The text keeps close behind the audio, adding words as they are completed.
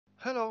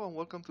Hello and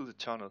welcome to the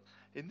channel.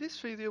 In this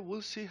video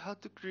we'll see how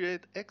to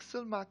create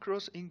Excel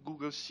macros in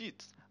Google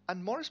Sheets.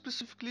 And more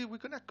specifically we're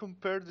going to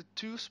compare the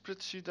two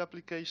spreadsheet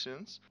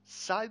applications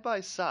side by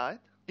side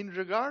in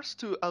regards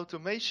to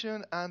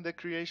automation and the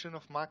creation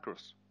of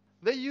macros.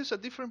 They use a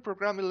different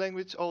programming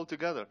language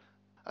altogether.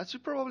 As you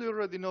probably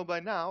already know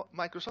by now,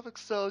 Microsoft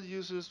Excel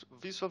uses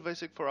Visual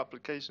Basic for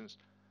applications.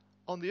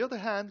 On the other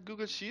hand,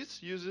 Google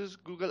Sheets uses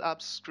Google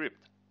Apps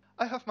Script.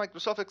 I have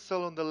Microsoft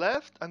Excel on the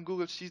left and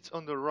Google Sheets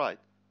on the right.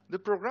 The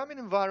programming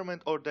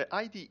environment, or the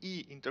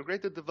IDE,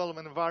 Integrated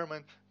Development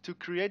Environment, to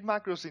create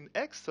macros in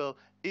Excel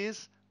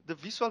is the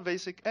Visual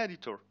Basic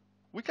Editor.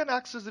 We can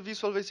access the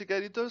Visual Basic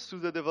Editor through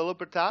the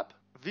Developer tab,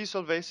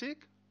 Visual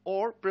Basic,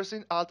 or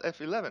pressing Alt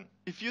F11.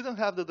 If you don't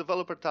have the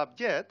Developer tab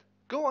yet,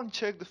 go and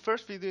check the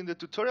first video in the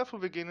tutorial for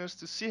beginners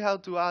to see how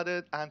to add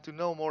it and to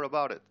know more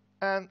about it.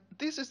 And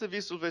this is the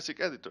Visual Basic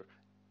Editor.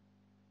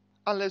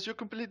 Unless you're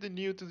completely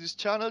new to this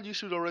channel, you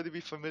should already be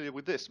familiar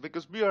with this,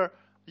 because we are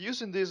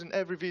using this in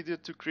every video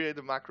to create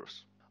the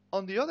macros.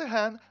 On the other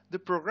hand, the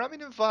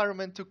programming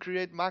environment to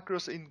create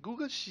macros in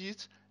Google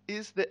Sheets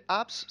is the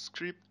Apps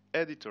Script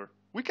Editor.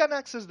 We can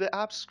access the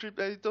Apps Script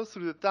Editor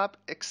through the tab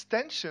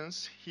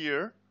Extensions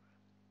here.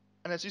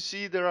 And as you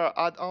see, there are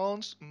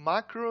add-ons,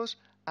 macros,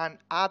 and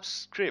Apps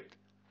Script.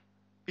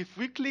 If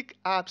we click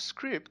Apps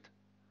Script,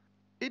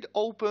 it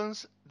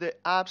opens the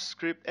Apps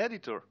Script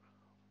Editor,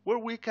 where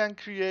we can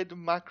create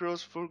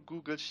macros for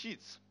Google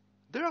Sheets.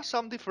 There are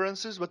some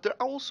differences, but there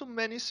are also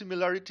many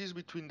similarities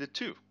between the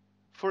two.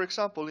 For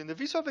example, in the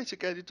Visual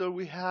Basic Editor,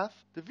 we have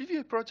the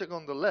VBA project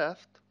on the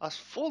left as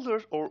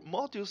folders or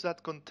modules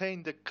that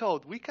contain the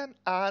code. We can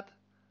add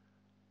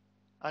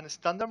a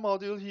standard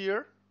module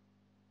here,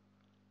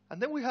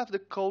 and then we have the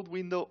code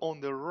window on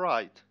the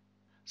right.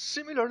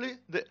 Similarly,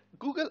 the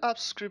Google Apps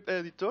Script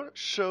Editor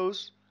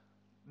shows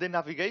the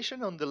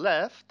navigation on the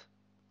left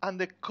and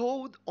the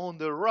code on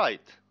the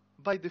right.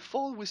 By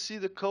default, we see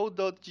the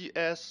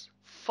code.js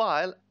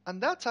file,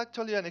 and that's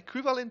actually an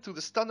equivalent to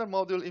the standard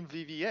module in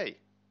VBA.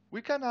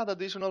 We can add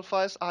additional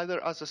files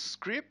either as a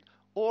script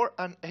or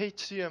an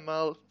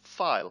HTML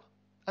file.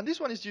 And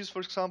this one is used,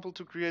 for example,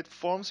 to create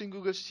forms in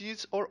Google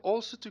Sheets or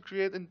also to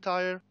create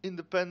entire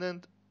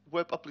independent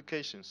web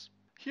applications.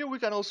 Here we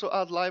can also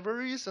add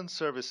libraries and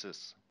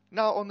services.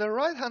 Now on the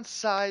right hand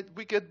side,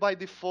 we get by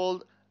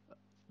default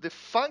the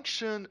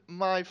function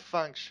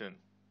myFunction.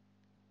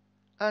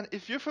 And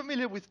if you're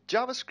familiar with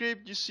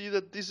JavaScript, you see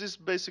that this is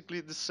basically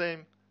the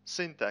same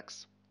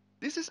syntax.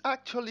 This is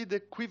actually the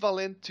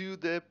equivalent to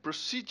the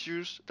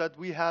procedures that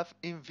we have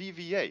in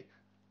VBA.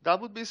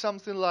 That would be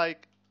something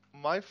like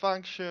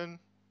myFunction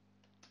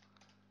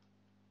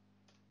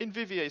in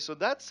VBA. So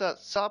that's a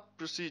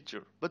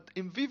sub-procedure. But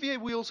in VBA,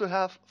 we also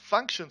have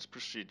functions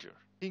procedure.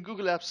 In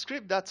Google Apps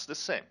Script, that's the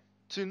same.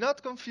 To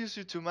not confuse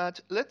you too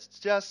much, let's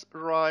just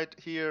write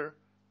here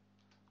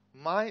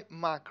my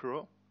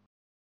macro.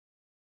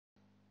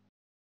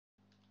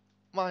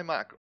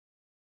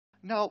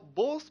 Now,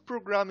 both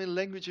programming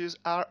languages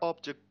are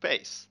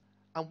object-based,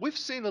 and we've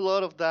seen a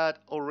lot of that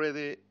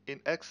already in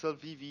Excel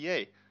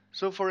VBA.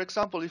 So for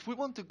example, if we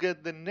want to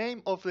get the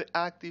name of the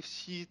active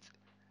sheet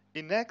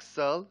in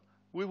Excel,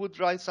 we would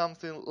write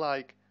something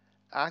like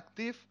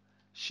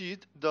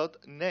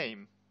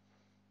activesheet.name.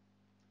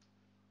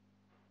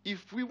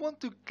 If we want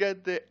to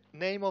get the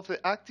name of the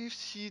active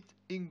sheet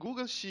in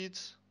Google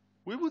Sheets,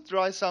 we would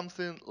write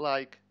something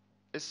like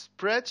a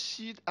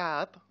spreadsheet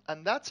app,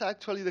 and that's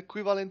actually the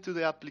equivalent to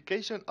the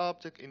application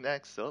object in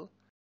Excel.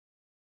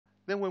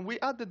 Then when we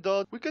add the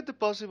dot, we get the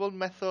possible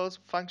methods,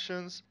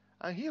 functions,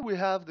 and here we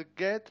have the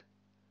get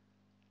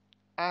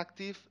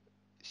active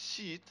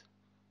sheet,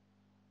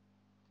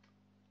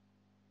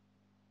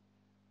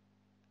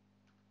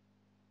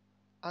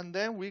 and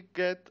then we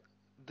get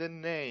the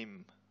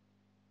name.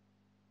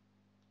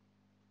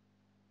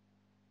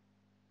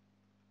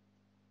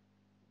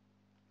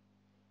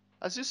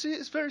 As you see,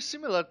 it's very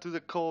similar to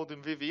the code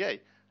in VBA.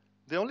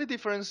 The only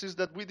difference is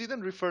that we didn't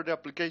refer the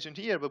application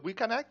here, but we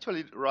can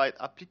actually write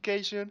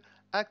application,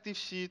 active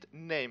sheet,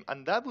 name,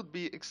 and that would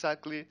be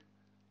exactly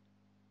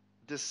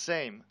the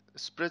same.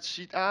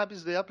 Spreadsheet app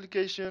is the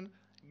application,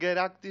 get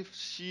active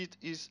sheet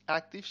is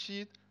active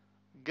sheet,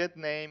 get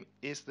name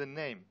is the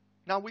name.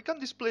 Now we can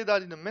display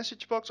that in a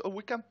message box, or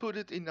we can put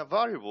it in a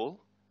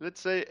variable.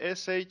 Let's say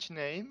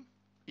shname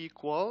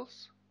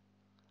equals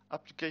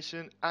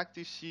application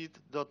active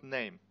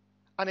sheet.name.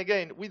 And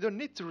again, we don't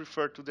need to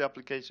refer to the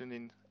application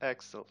in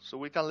Excel, so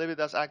we can leave it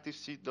as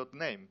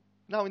activesheet.name.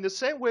 Now, in the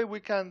same way,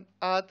 we can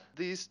add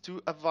this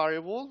to a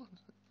variable,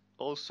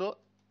 also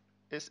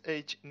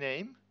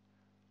shname.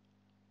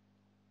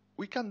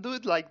 We can do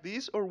it like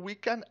this, or we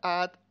can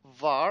add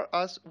var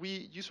as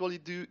we usually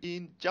do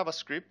in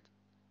JavaScript.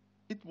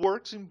 It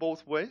works in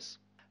both ways.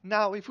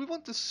 Now, if we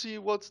want to see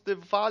what's the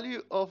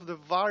value of the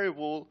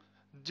variable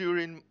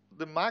during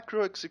the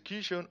macro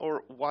execution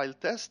or while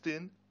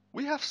testing,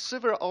 we have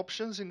several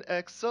options in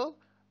Excel,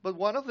 but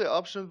one of the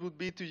options would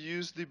be to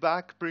use the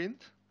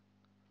backprint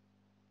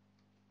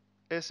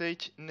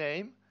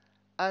shname,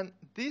 And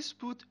this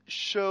would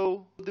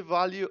show the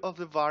value of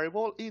the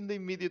variable in the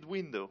immediate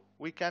window.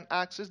 We can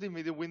access the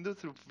immediate window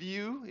through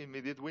View,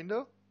 Immediate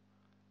Window.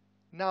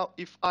 Now,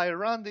 if I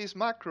run this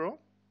macro,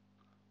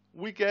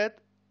 we get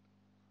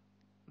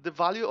the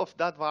value of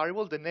that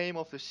variable, the name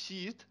of the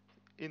sheet,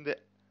 in the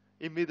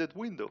immediate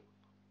window.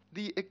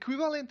 The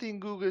equivalent in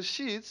Google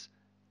Sheets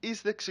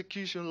is the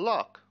execution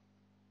log.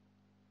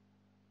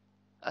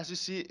 As you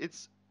see,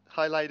 it's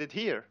highlighted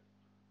here.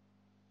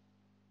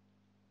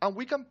 And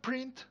we can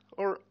print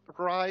or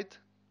write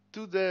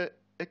to the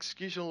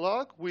execution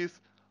log with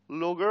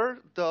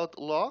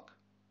logger.log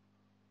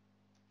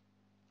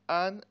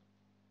and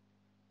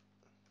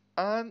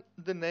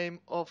the name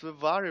of the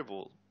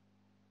variable.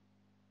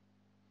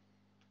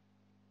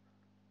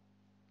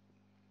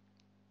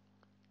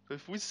 So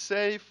if we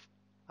save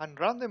and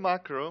run the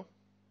macro,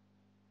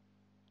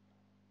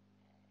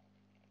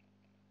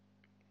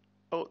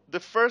 the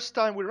first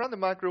time we run the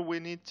macro, we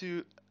need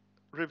to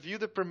review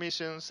the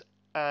permissions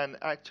and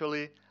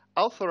actually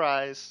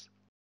authorize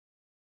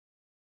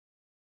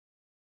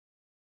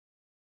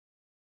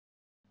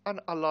and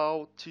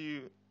allow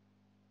to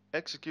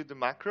execute the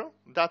macro.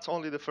 That's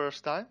only the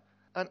first time.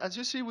 And as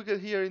you see, we get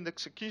here in the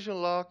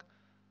execution log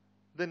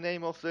the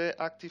name of the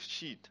active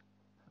sheet.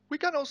 We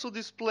can also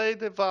display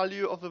the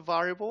value of the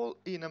variable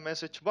in a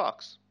message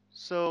box.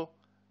 So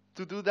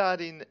to do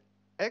that in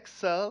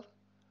Excel,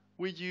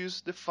 we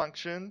use the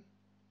function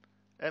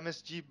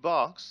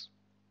msgbox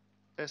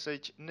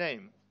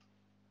shname.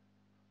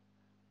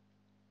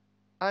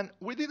 And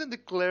we didn't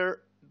declare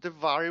the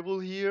variable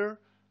here.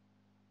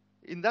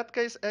 In that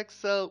case,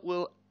 Excel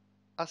will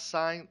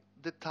assign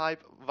the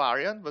type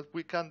variant, but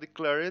we can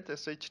declare it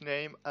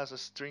shname as a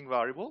string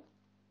variable.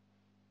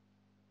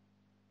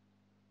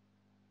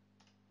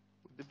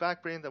 With the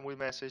backprint, and we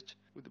message.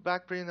 With the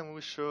backprint, and we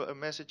show a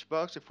message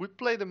box. If we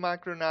play the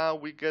macro now,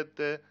 we get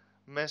the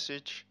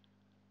message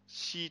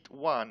sheet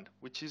 1,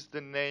 which is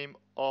the name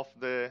of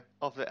the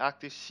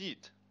active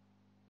sheet.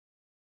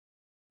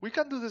 We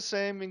can do the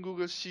same in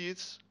Google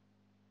Sheets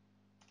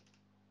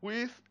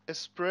with a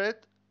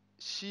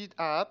spreadsheet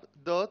app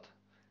dot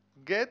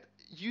get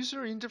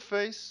user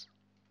interface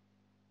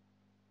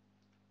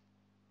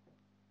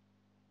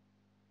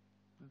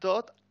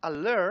dot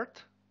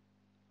alert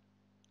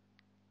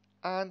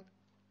and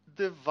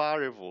the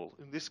variable,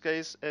 in this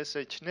case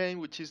shname,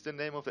 which is the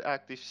name of the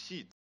active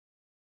sheet.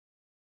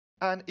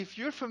 And if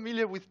you're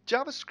familiar with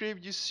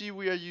JavaScript, you see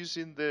we are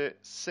using the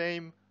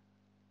same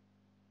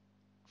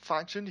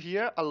function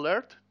here,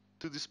 alert,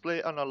 to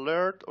display an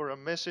alert or a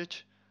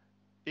message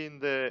in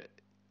the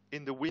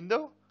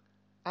window.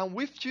 And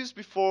we've used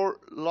before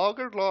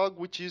logger log,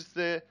 which is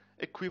the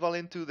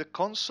equivalent to the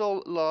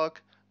console log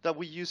that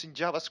we use in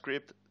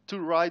JavaScript to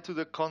write to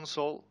the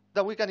console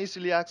that we can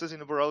easily access in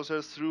the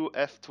browser through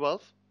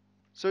F12.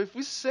 So if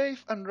we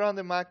save and run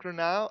the macro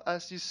now,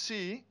 as you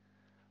see,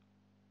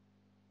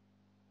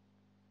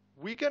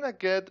 we're gonna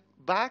get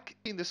back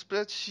in the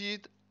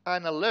spreadsheet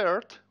an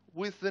alert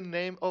with the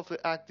name of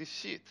the active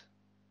sheet,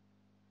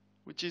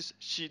 which is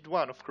sheet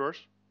 1, of course.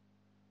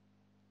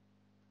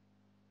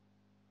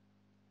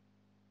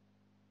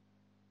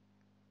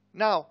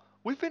 Now,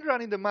 we've been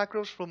running the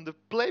macros from the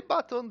play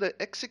button, the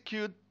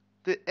execute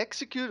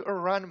or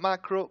run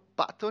macro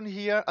button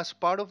here as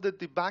part of the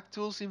debug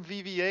tools in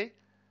VBA,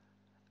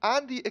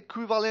 and the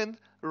equivalent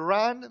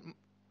run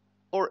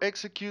or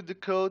execute the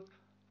code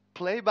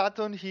play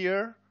button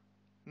here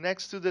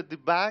next to the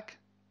debug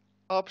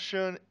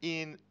option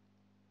in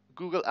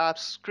Google Apps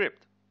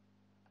Script.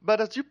 But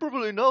as you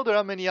probably know, there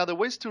are many other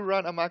ways to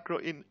run a macro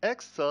in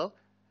Excel,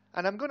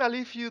 and I'm going to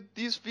leave you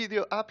this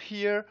video up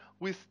here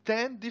with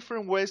 10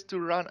 different ways to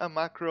run a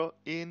macro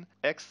in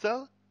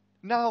Excel.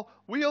 Now,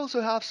 we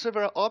also have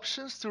several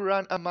options to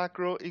run a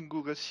macro in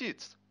Google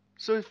Sheets.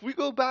 So if we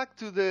go back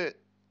to the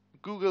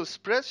Google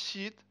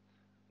Spreadsheet,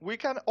 we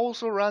can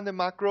also run the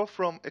macro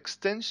from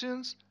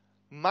extensions,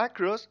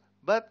 macros,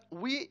 but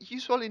we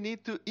usually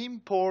need to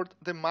import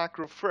the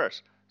macro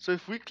first. So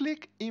if we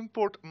click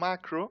Import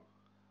Macro,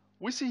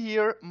 we see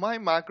here my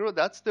macro.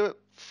 That's the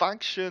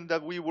function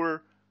that we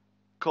were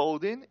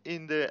coding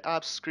in the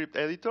Apps Script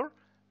editor.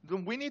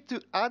 Then we need to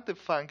add the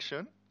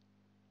function.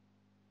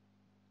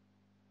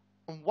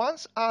 And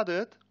once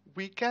added,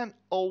 we can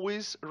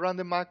always run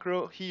the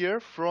macro here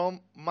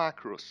from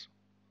macros.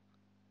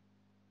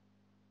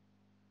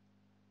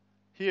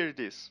 Here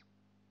it is.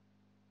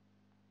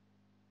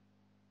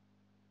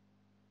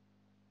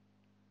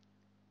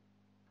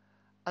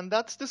 And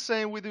that's the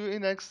same we do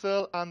in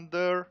Excel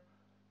under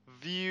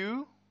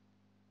View,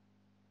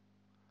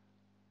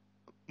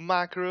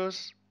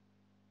 Macros,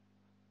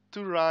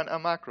 to run a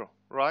macro,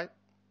 right?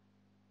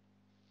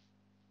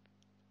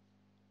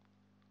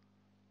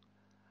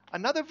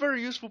 Another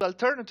very useful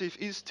alternative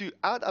is to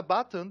add a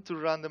button to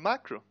run the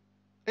macro.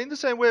 In the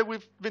same way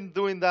we've been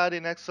doing that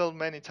in Excel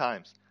many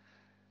times.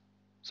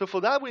 So for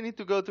that we need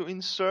to go to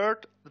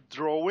Insert,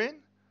 Drawing,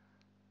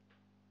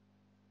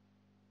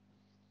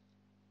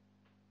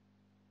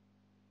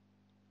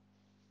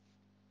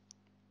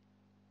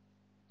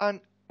 and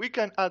we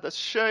can add a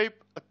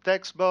shape a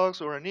text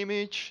box or an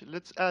image.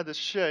 Let's add a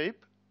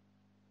shape.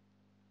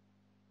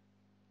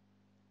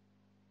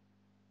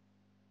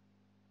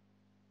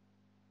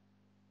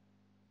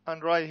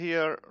 And right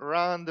here,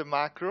 run the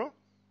macro.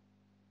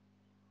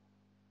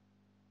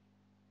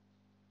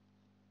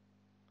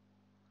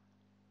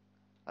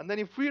 And then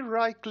if we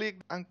right click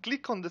and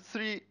click on the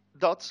three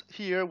dots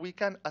here, we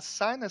can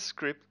assign a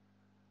script.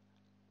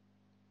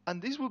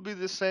 And this will be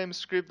the same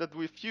script that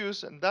we've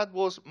used, and that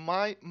was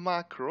my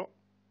macro.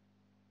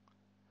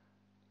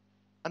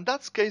 And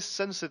that's case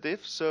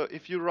sensitive, so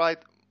if you write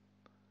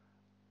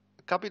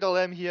capital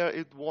M here,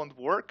 it won't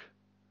work.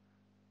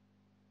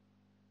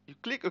 You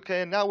click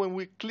OK, and now when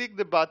we click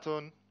the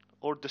button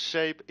or the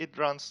shape, it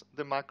runs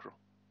the macro.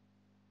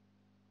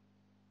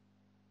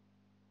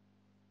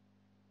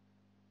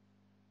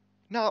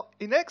 Now,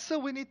 in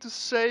Excel, we need to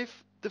save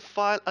the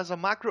file as a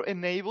macro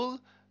enable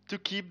to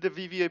keep the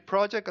VBA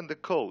project and the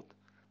code.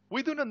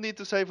 We do not need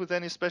to save with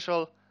any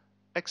special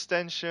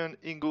extension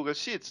in Google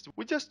Sheets.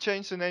 We just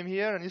change the name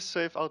here and it's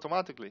saved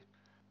automatically.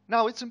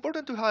 Now, it's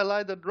important to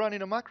highlight that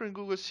running a macro in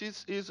Google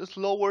Sheets is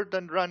slower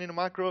than running a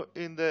macro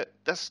in the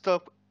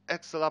desktop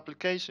Excel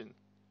application.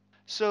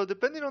 So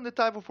depending on the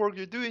type of work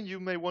you're doing, you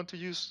may want to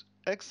use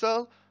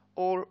Excel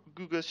or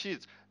Google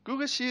Sheets.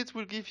 Google Sheets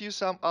will give you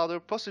some other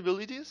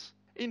possibilities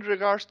in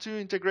regards to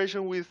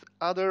integration with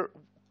other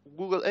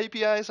Google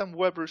APIs and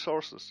web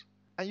resources.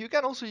 And you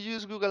can also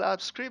use Google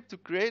Apps Script to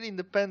create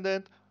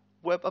independent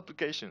web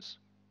applications.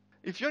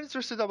 If you're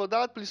interested about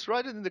that, please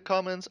write it in the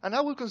comments and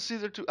I will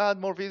consider to add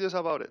more videos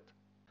about it.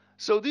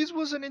 So this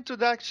was an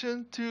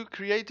introduction to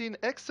creating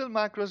Excel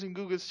macros in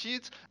Google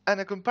Sheets and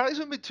a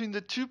comparison between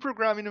the two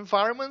programming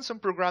environments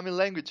and programming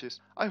languages.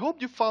 I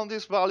hope you found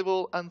this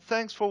valuable and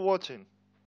thanks for watching.